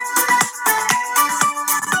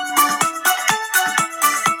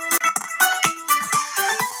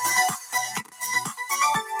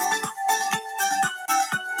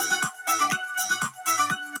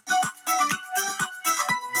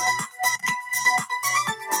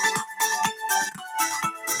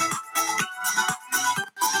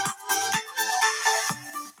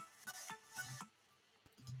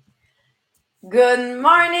Good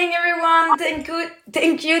morning, everyone.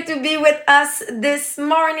 Thank you to be with us this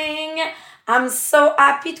morning. I'm so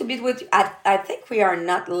happy to be with you. I think we are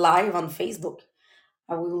not live on Facebook.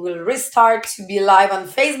 We will restart to be live on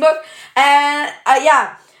Facebook. And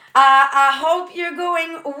yeah, I hope you're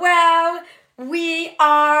going well. We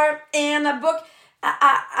are in a book.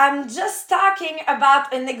 I'm just talking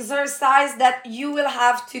about an exercise that you will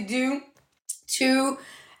have to do to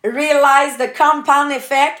realize the compound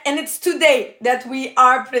effect. And it's today that we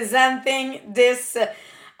are presenting this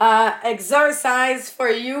exercise for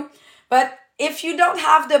you. But if you don't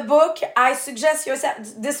have the book, I suggest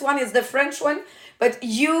yourself. This one is the French one, but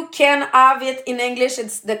you can have it in English.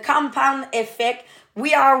 It's the compound effect.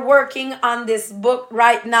 We are working on this book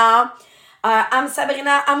right now. I'm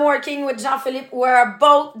Sabrina. I'm working with Jean-Philippe. We're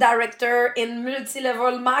both director in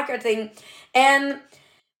multi-level marketing. And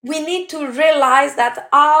we need to realize that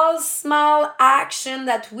all small action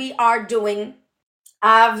that we are doing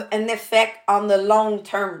have an effect on the long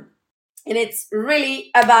term. And it's really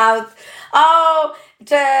about, oh,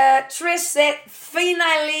 Trish said,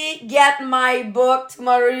 finally get my book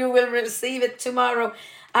tomorrow. You will receive it tomorrow.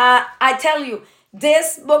 I tell you,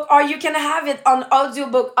 this book, or you can have it on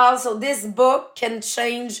audiobook also. This book can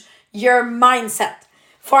change your mindset.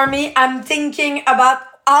 For me, I'm thinking about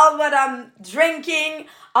all what I'm drinking,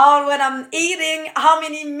 all what I'm eating, how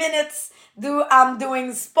many minutes do I'm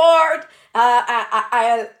doing sport.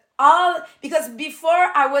 All because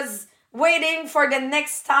before I was waiting for the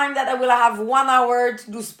next time that I will have 1 hour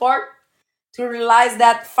to do sport to realize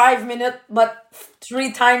that 5 minutes, but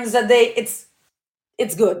 3 times a day, it's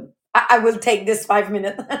good. I will take this 5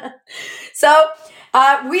 minutes. So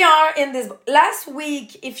we are in this last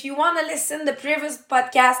week. If you want to listen the previous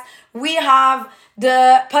podcast, we have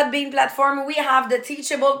the Podbean platform. We have the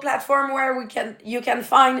Teachable platform where you can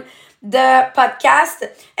find the podcast,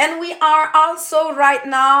 and we are also right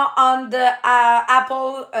now on the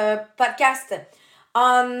Apple podcast,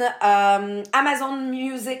 on Amazon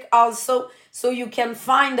Music also, so you can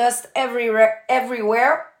find us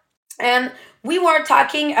everywhere. And we were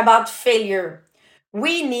talking about failure.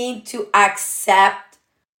 We need to accept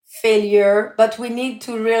failure, but we need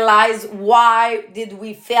to realize why did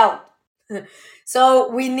we fail. So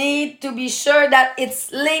we need to be sure that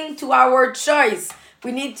it's linked to our choice.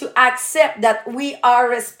 We need to accept that we are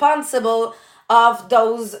responsible of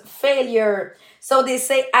those failure. So they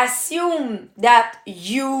say assume that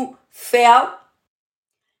you fail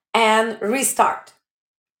and restart.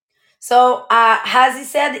 So as he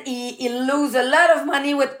said, he lose a lot of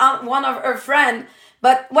money with one of her friend.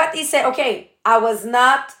 But what he said, okay, I was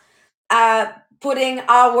not putting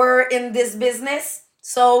hour in this business,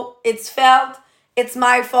 so it's felt it's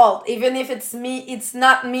my fault. Even if it's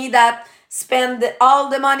not me that spend all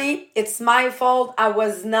the money. It's my fault. I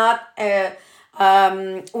was not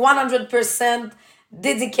 100%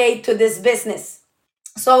 dedicated to this business.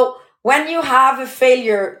 So when you have a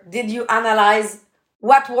failure, did you analyze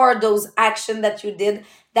what were those actions that you did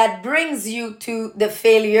that brings you to the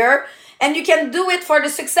failure? And you can do it for the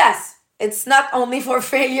success. It's not only for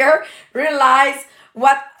failure. Realize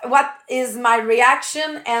what is my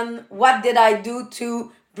reaction and what did I do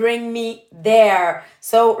to bring me there.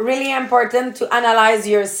 So really important to analyze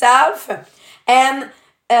yourself and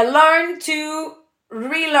learn to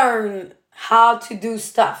relearn how to do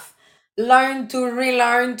stuff, learn to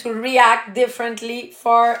relearn to react differently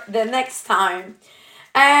for the next time.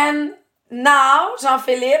 And now, Jean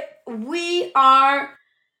Philippe, we are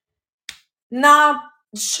now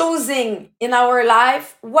choosing in our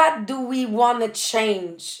life what do we want to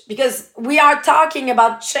change, because we are talking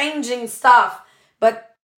about changing stuff, but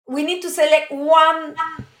we need to select one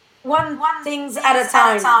things at a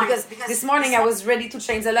time, because this morning I was ready to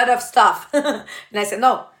change a lot of stuff and I said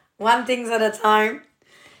no, one things at a time.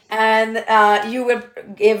 And you will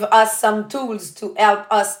give us some tools to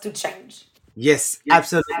help us to change. Yes,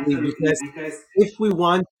 absolutely. Because if we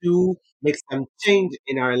want to make some change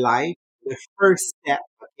in our life, the first step,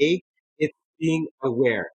 okay, it's being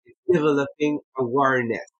aware. It's developing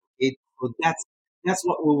awareness. So that's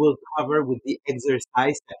what we will cover with the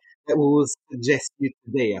exercise that we will suggest you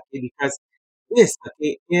today, okay? Because this,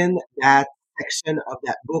 okay, in that section of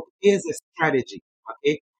that book is a strategy,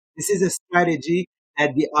 okay? This is a strategy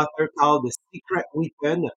that the author called the secret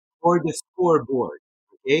weapon or the scoreboard,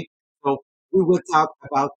 okay? So we will talk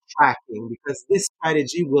about tracking because this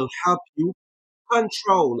strategy will help you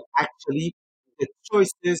control actually the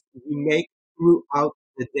choices you make throughout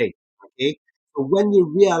the day. Okay. So when you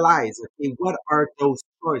realize, okay, what are those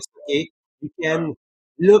choices, okay, you can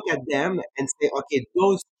look at them and say, okay,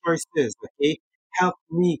 those choices, okay, help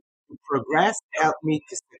me to progress, help me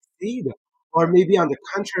to succeed, or maybe on the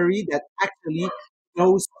contrary, that actually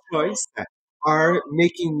those choices are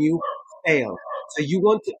making you fail. So you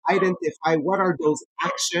want to identify what are those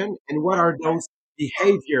action and what are those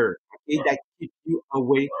behavior, okay, that keep you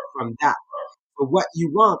away from that. So what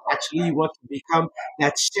you want, actually, you want to become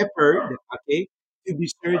that shepherd, okay, to be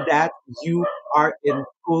sure that you are in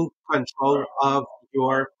full control of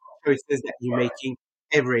your choices that you're making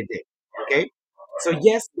every day. Okay. So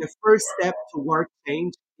yes, the first step toward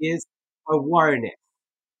change is awareness.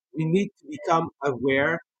 We need to become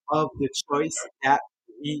aware of the choice that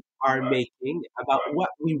we are making about what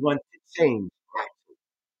we want to change. Actually,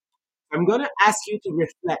 I'm going to ask you to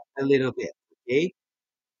reflect a little bit. Okay.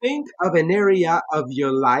 Think of an area of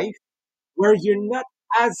your life where you're not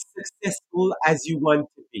as successful as you want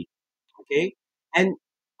to be. Okay. And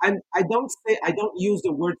I don't use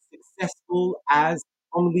the word successful as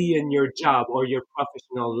only in your job or your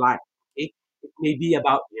professional life. Okay. It may be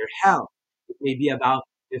about your health. It may be about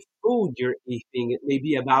the food you're eating. It may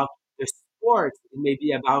be about the sports. It may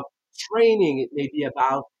be about training. It may be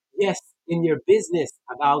about, yes, in your business,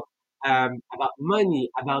 about money,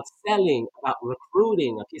 about selling, about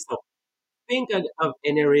recruiting. Okay. So think of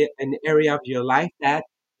an area of your life that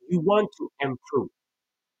you want to improve.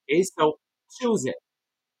 Okay, so choose it.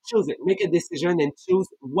 Choose it. Make a decision and choose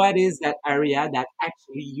what is that area that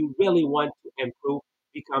actually you really want to improve,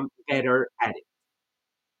 become better at it.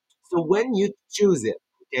 So when you choose it,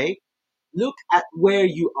 okay, look at where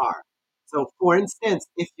you are. So, for instance,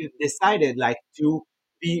 if you've decided like to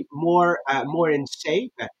be more in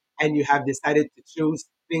shape, and you have decided to choose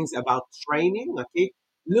things about training, okay,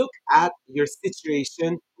 look at your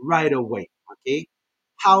situation right away. Okay,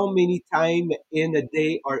 how many time in a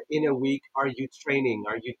day or in a week are you training?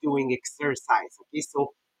 Are you doing exercise? Okay,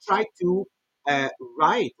 so try to uh,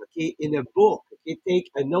 write, okay, in a book. Okay,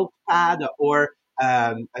 take a notepad or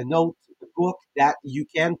a notebook that you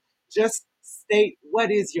can just state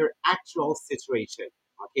what is your actual situation.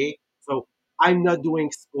 Okay, so I'm not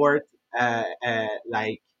doing sport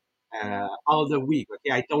all the week.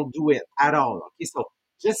 Okay, I don't do it at all. Okay, so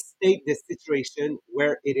just state the situation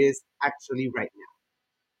where it is actually right now.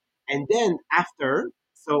 And then after,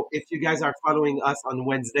 so if you guys are following us on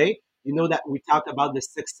Wednesday, you know that we talk about the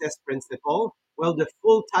success principle. Well, the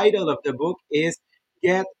full title of the book is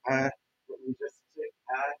Get, let me just check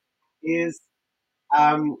that, is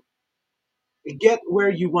um, Get Where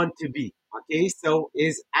You Want to Be. Okay, so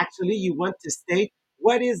is actually you want to state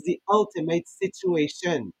what is the ultimate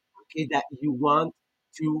situation, okay, that you want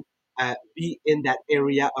to be in that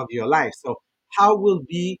area of your life. So how will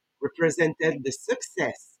be represented the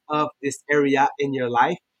success of this area in your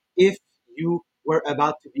life if you were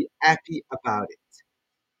about to be happy about it?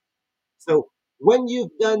 So when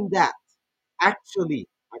you've done that, actually,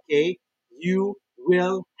 okay, you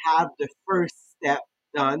will have the first step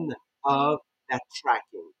done of that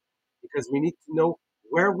tracking, because we need to know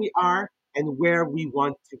where we are and where we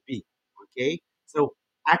want to be. Okay, so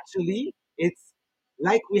actually, it's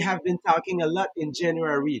like we have been talking a lot in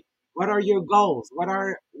January. What are your goals? What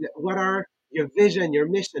are your vision, your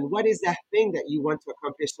mission? What is that thing that you want to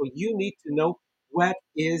accomplish? So you need to know what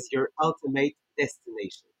is your ultimate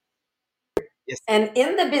destination. Yes. And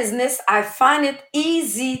in the business, I find it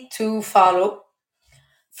easy to follow.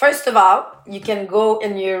 First of all, you can go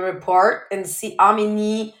in your report and see how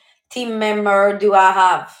many team member do I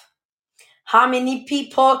have. How many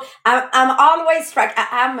people? I'm always track.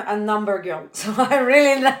 I'm a number girl, so I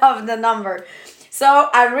really love the number. So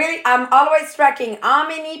I'm always tracking how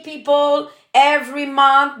many people every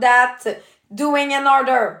month that doing an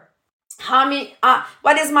order. How many?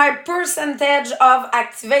 What is my percentage of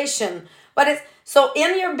activation? What is so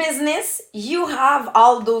in your business? You have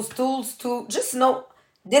all those tools to just know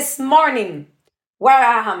this morning where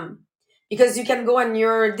I am, because you can go on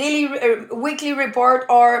your daily weekly report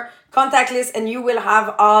or contact list and you will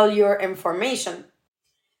have all your information.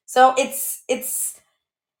 So it's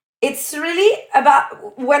really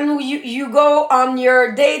about when you go on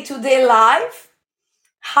your day-to-day life,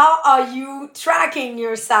 how are you tracking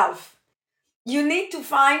yourself? You need to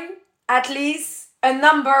find at least a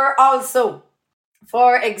number also.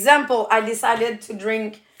 For example, I decided to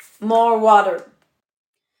drink more water.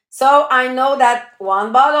 So I know that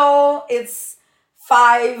one bottle is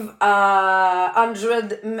 500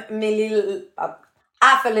 millil,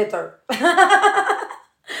 half a liter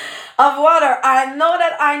of water. I know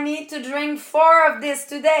that I need to drink four of this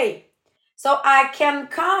today. So I can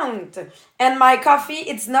count. And my coffee,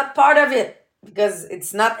 it's not part of it because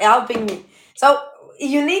it's not helping me. So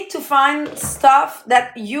you need to find stuff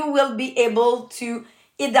that you will be able to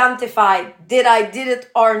identify. Did I did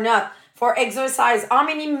it or not? for exercise, how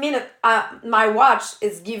many minutes my watch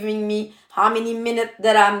is giving me, how many minutes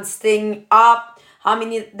that I'm staying up, how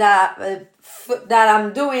many that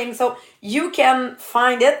I'm doing. So you can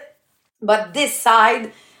find it, but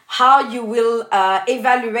decide how you will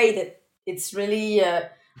evaluate it. It's really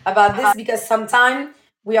about this, because sometimes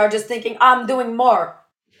we are just thinking, I'm doing more,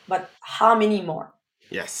 but how many more?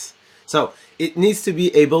 Yes. So it needs to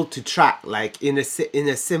be able to track, like in a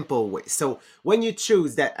simple way. So when you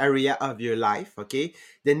choose that area of your life, okay,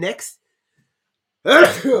 the next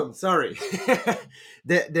sorry,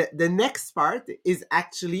 the next part is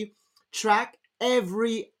actually track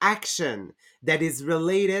every action that is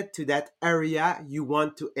related to that area you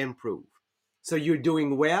want to improve. So you're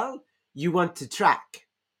doing well, you want to track.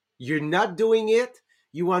 You're not doing it,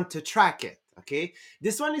 you want to track it. Okay,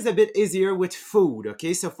 this one is a bit easier with food.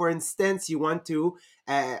 Okay, so for instance, you want to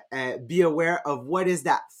be aware of what is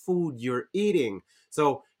that food you're eating.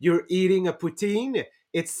 So you're eating a poutine,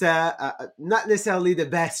 it's not necessarily the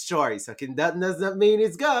best choice. Okay, that does not mean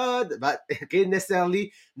it's good, but okay,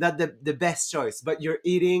 necessarily not the best choice. But you're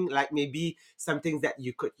eating like maybe something that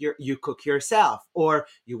you cook yourself, or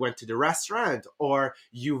you went to the restaurant, or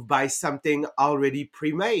you buy something already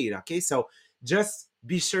pre-made. Okay, so just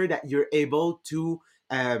be sure that you're able to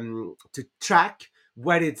track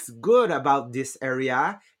what is good about this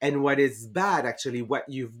area and what is bad, actually what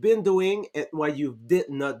you've been doing and what you did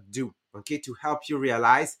not do, okay, to help you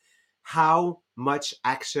realize how much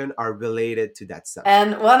action are related to that subject.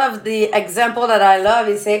 And one of the example that I love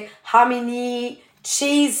is say, how many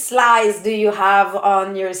cheese slice do you have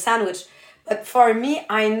on your sandwich? But for me,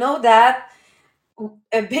 I know that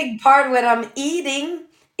a big part when I'm eating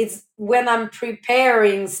is when I'm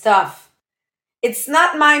preparing stuff. It's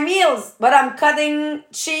not my meals, but I'm cutting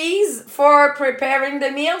cheese for preparing the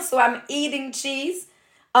meal. So I'm eating cheese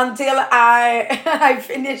until I I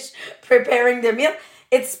finish preparing the meal.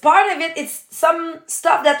 It's part of it. It's some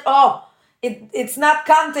stuff that, oh, it's not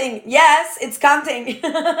counting. Yes, it's counting.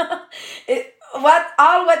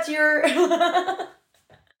 What you're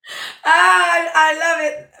I love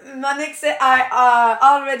it. Monique said, I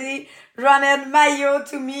already run it mayo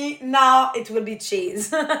to me. Now it will be cheese.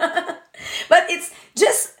 But it's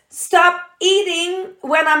just stop eating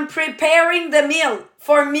when I'm preparing the meal.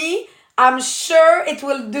 For me, I'm sure it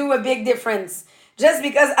will do a big difference. Just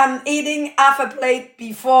because I'm eating half a plate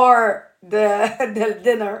before the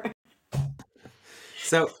dinner.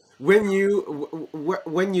 So when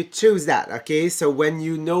you choose that, okay, so when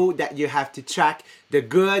you know that you have to track the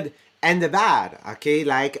good and the bad, okay,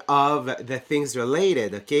 like of the things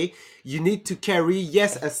related, okay, you need to carry,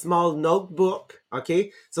 yes, a small notebook.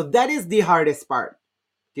 Okay, so that is the hardest part.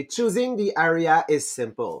 Okay, choosing the area is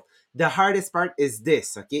simple. The hardest part is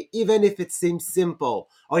this, okay? Even if it seems simple,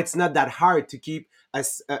 or it's not that hard to keep a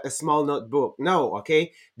small notebook. No,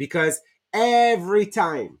 okay? Because every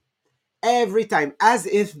time, every time, as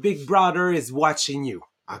if Big Brother is watching you.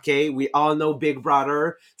 Okay, we all know Big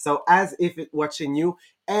Brother, so as if it's watching you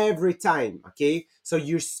every time. Okay, so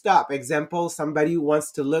you stop. Example: somebody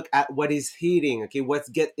wants to look at what he's eating. Okay, what's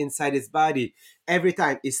get inside his body. Every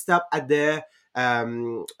time he stop at the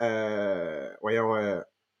voyons,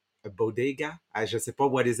 bodega. Je sais pas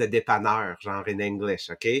what is a dépanneur, genre in English.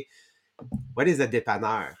 Okay, what is a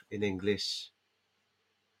dépanneur in English?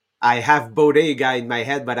 I have bodega in my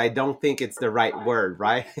head, but I don't think it's the right word,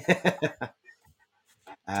 right?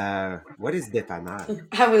 What is dépanneur?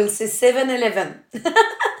 I will say 7-Eleven.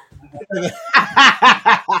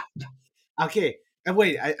 Okay, and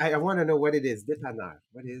wait, I want to know what it is. Dépanneur.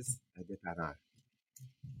 What is a dépanneur?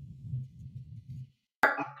 A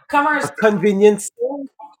Commerce, convenience store?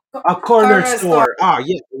 A corner corner store. store. Ah,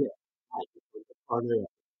 yes, yes. Right, the corner of the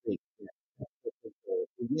street.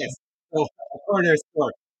 Yes. So a corner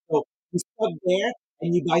store. So you stop there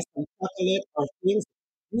and you buy some chocolate or things.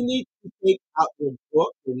 You need to take out your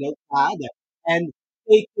book, your notepad, and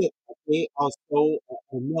take it. Okay. Also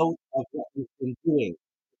a note of what you've been doing.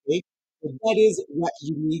 Okay. So that is what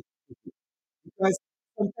you need to do, because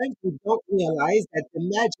sometimes we don't realize that the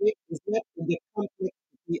magic is not in the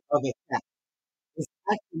complexity of a task. It's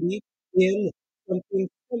actually in something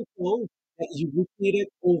simple that you repeat it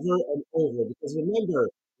over and over. Because remember,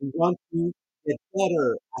 we want to get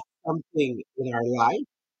better at something in our life,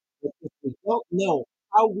 but if we don't know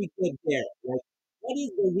how we get there, like what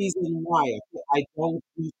is the reason why I don't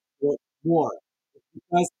do sport more? It's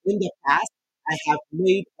because in the past I have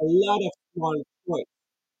made a lot of small choices.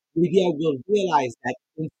 Maybe I will realize that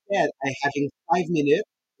instead I having 5 minutes,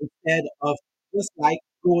 instead of just like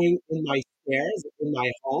going in my stairs in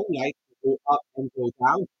my home, like to go up and go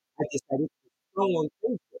down, I decided to scroll on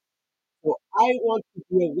Facebook. So I want to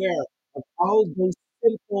be aware of all those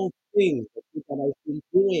simple things that I've been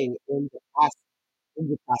doing in the past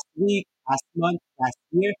week, past month, past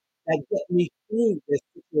year that get me through the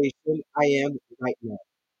situation I am right now.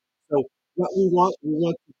 So what we want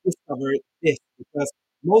to discover this because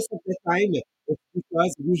most of the time it's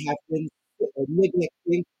because we have been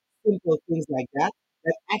neglecting simple things like that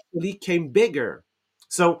that actually came bigger.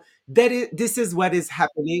 So this is what is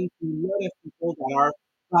happening to a lot of people that are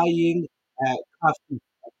buying coffee,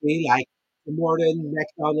 okay, like Tim Hortons,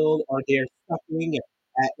 McDonald's, or they're stopping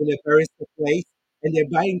in a barista place and they're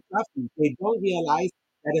buying coffee. They don't realize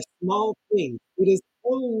that a small thing, it is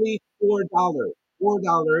only $4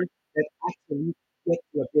 that actually get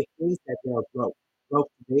to a big things that they are broke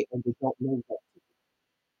today, and they don't know what to do.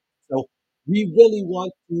 So we really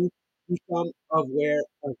want to become aware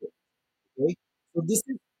of it. Okay, so this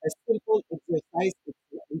is a simple exercise. It's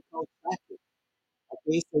what we call tracking.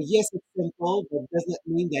 Okay, so yes, it's simple, but doesn't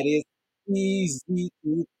mean that it's easy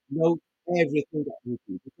to note everything that we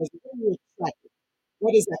do. Because when you're tracking,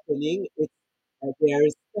 what is happening is there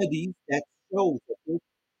is studies that show okay,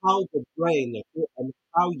 how the brain okay, and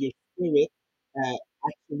how your spirit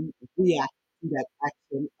actually react to that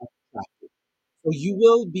action of tracking. So you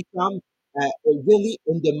will become really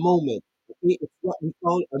in the moment. Okay, it's what we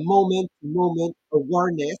call a moment-to-moment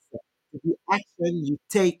awareness to the action you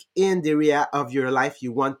take in the area of your life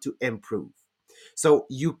you want to improve. So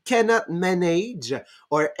you cannot manage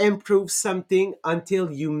or improve something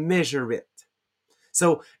until you measure it.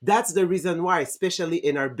 So that's the reason why, especially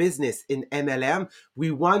in our business in MLM, we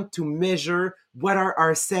want to measure what are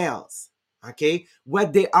our sales, okay?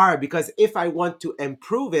 What they are, because if I want to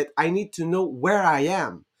improve it, I need to know where I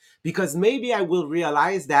am. Because maybe I will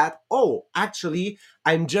realize that, oh, actually,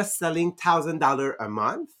 I'm just selling $1,000 a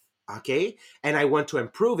month, okay? And I want to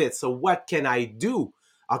improve it. So what can I do?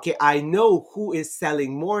 Okay, I know who is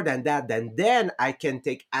selling more than that, then I can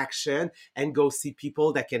take action and go see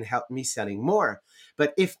people that can help me selling more.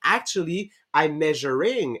 But if actually I'm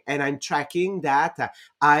measuring and I'm tracking that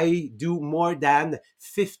I do more than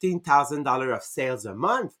 $15,000 of sales a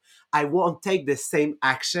month, I won't take the same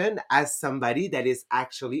action as somebody that is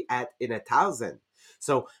actually at in 1,000.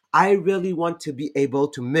 So I really want to be able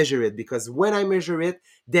to measure it because when I measure it,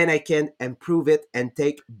 then I can improve it and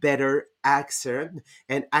take better action.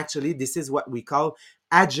 And actually, this is what we call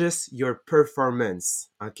adjust your performance.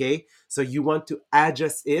 Okay. So you want to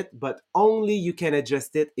adjust it, but only you can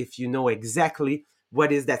adjust it if you know exactly what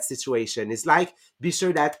is that situation. It's like be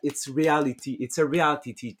sure that it's reality. It's a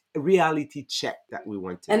reality check that we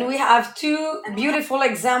want to And do. we have two beautiful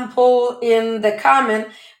example in the comment.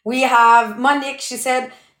 We have Monique. She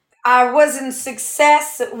said, "I was in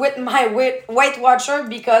success with my Weight Watcher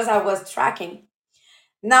because I was tracking."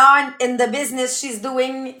 Now in the business, she's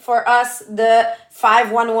doing for us the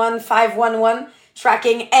 511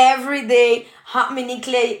 tracking every day how many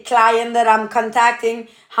client that I'm contacting,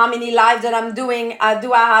 how many live that I'm doing,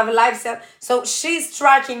 do I have a live sale. So she's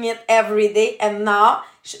tracking it every day, and now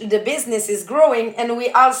the business is growing. And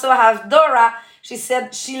we also have Dora. She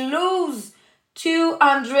said she lose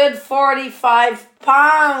 245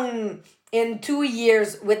 pounds in 2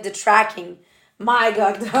 years with the tracking. My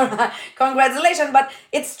God, Dora, congratulations. But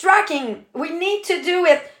it's tracking. We need to do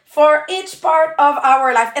it for each part of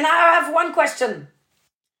our life. And I have one question.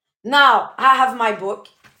 Now, I have my book.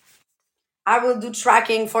 I will do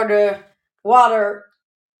tracking for the water.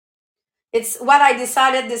 It's what I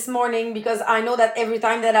decided this morning because I know that every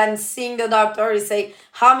time that I'm seeing the doctor, he say,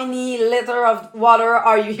 "How many liter of water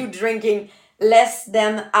are you drinking?" Less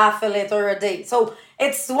than half a liter a day. So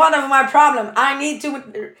it's one of my problem. I need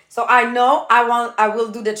to. So I know I want. I will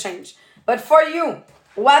do the change. But for you,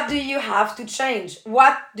 what do you have to change?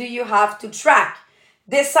 What do you have to track?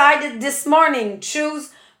 Decided this morning.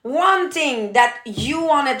 Choose one thing that you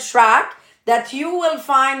want to track, that you will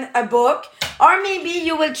find a book, or maybe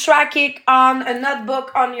you will track it on a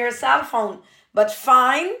notebook on your cell phone. But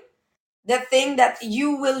find the thing that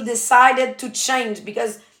you will decide to change,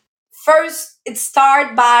 because first it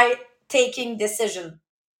start by taking decision.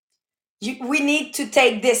 We need to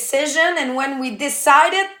take decision, and when we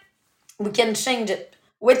decide it, we can change it.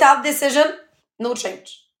 Without decision, no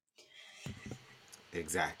change.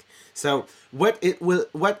 Exact. So what it will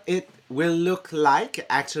look like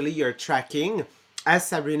actually you're tracking as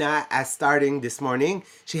Sabrina as starting this morning,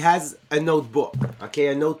 she has a notebook, okay,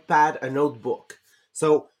 a notepad, a notebook.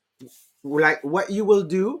 So like what you will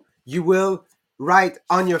do, you will write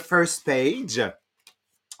on your first page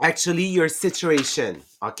actually your situation.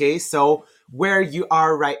 Okay, so where you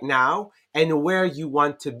are right now and where you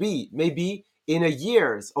want to be, maybe in a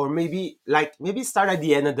years, or maybe start at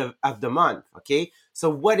the end of the month. Okay, So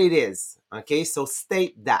what it is, okay? So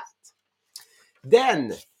state that.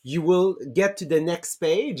 Then you will get to the next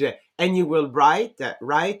page and you will write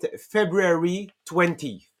February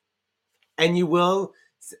 20th, and you will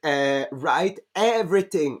write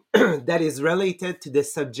everything that is related to the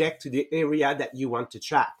subject, to the area that you want to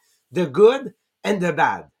track, the good and the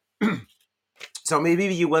bad. So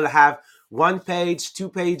maybe you will have 1 page, 2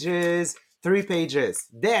 pages, 3 pages.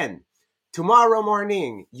 Then tomorrow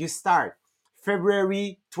morning, you start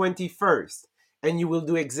February 21st, and you will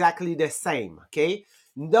do exactly the same. Okay.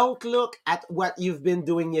 Don't look at what you've been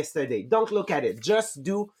doing yesterday. Don't look at it. Just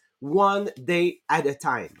do 1 day at a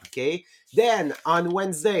time. Okay. Then on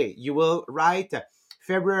Wednesday, you will write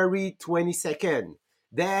February 22nd.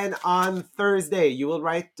 Then on Thursday, you will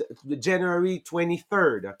write January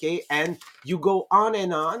 23rd, okay? And you go on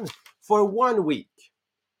and on for 1 week.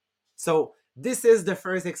 So this is the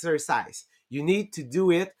first exercise. You need to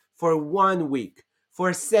do it for 1 week,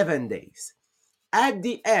 for 7 days. At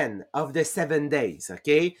the end of the 7 days,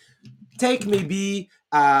 okay, take maybe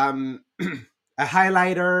a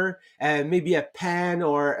highlighter, maybe a pen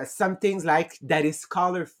or some things like that is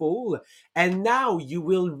colorful. And now you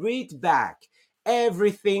will read back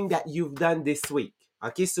everything that you've done this week.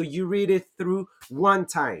 Okay, so you read it through 1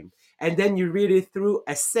 time, and then you read it through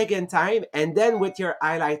a second time, and then with your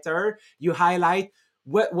highlighter, you highlight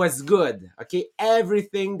what was good. Okay,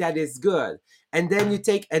 everything that is good. And then you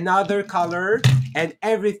take another color and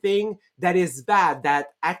everything that is bad that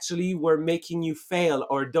actually were making you fail,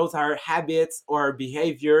 or those are habits or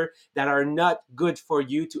behavior that are not good for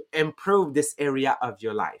you to improve this area of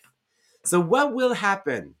your life. So what will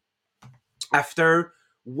happen after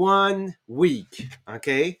 1 week?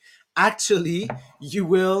 Okay, actually you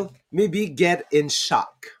will maybe get in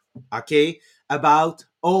shock, okay, about,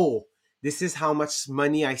 oh, this is how much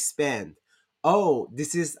money I spend. Oh,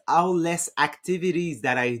 this is how less activities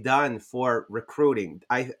that I done for recruiting.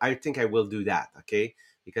 I think I will do that, okay,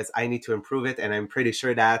 because I need to improve it, and I'm pretty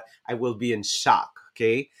sure that I will be in shock.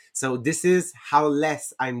 Okay, so this is how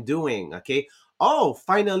less I'm doing. Okay, oh,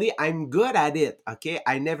 finally I'm good at it. Okay,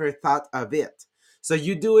 I never thought of it. So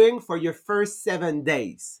you're doing for your first 7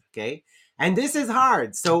 days. Okay, and this is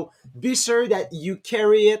hard, so be sure that you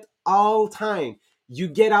carry it all time. You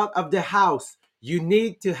get out of the house, you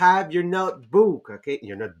need to have your notebook. Okay,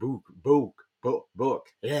 your notebook, book,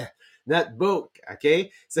 yeah, notebook. Okay,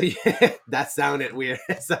 so yeah, that sounded weird.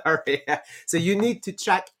 Sorry. So you need to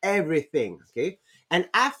track everything. Okay, and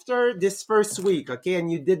after this first week, okay, and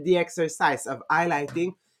you did the exercise of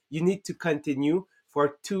highlighting, you need to continue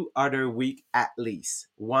for 2 other weeks at least.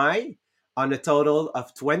 Why? On a total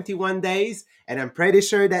of 21 days. And I'm pretty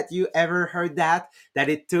sure that you ever heard that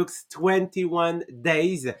it took 21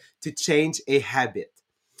 days to change a habit.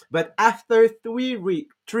 But after 3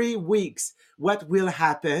 weeks, what will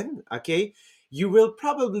happen? Okay, you will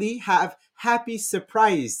probably have happy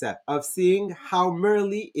surprise of seeing how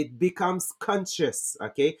merely it becomes conscious,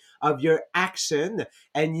 okay, of your action,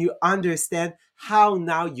 and you understand how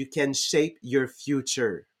now you can shape your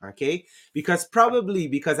future. Okay, because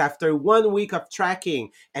after 1 week of tracking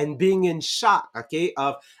and being in shock, okay,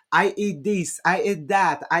 of I eat this, I eat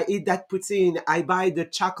that, I eat that poutine, I buy the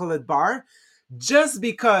chocolate bar, just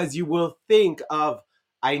because you will think of,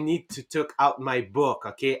 I need to took out my book,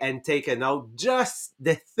 okay, and take a note. Just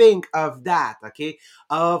the think of that, okay,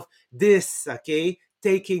 of this, okay,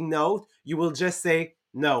 taking note, you will just say,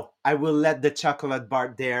 no, I will let the chocolate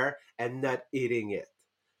bar there and not eating it.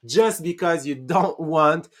 Just because you don't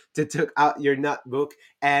want to took out your notebook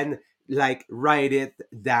and like write it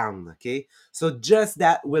down, okay? So just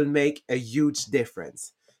that will make a huge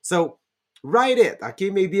difference. So write it, okay,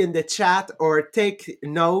 maybe in the chat, or take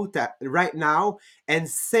note right now and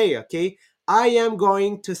say, okay, I am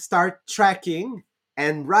going to start tracking,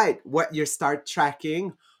 and write what you start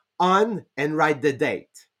tracking on and write the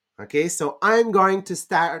date. Okay, so I'm going to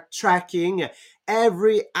start tracking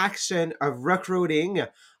every action of recruiting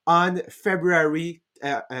on February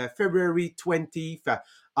 20th,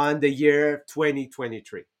 on the year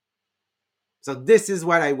 2023. So this is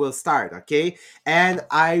what I will start, okay? And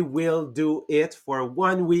I will do it for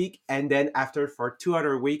 1 week, and then after for 2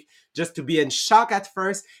 other weeks, just to be in shock at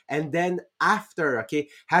first, and then after, okay,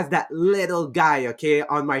 has that little guy, okay,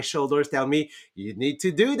 on my shoulders tell me, you need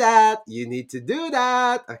to do that, you need to do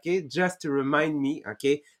that, okay, just to remind me,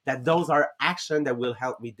 okay, that those are actions that will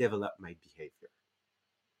help me develop my behavior.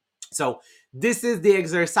 So this is the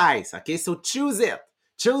exercise, okay? So choose it.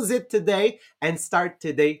 choose it today and start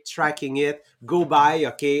today tracking it. Go buy,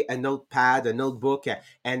 okay, a notepad, a notebook,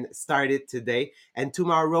 and start it today. And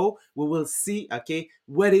tomorrow we will see, okay,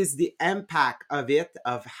 what is the impact of it,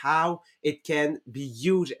 of how it can be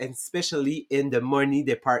huge, and especially in the money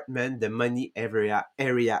department, the money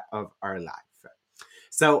area of our life.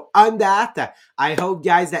 So on that, I hope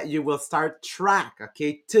guys that you will start track,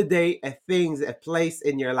 okay, today things, a place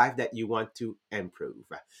in your life that you want to improve.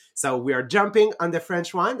 So we are jumping on the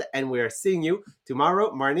French one and we are seeing you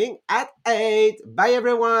tomorrow morning at 8. Bye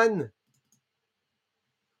everyone.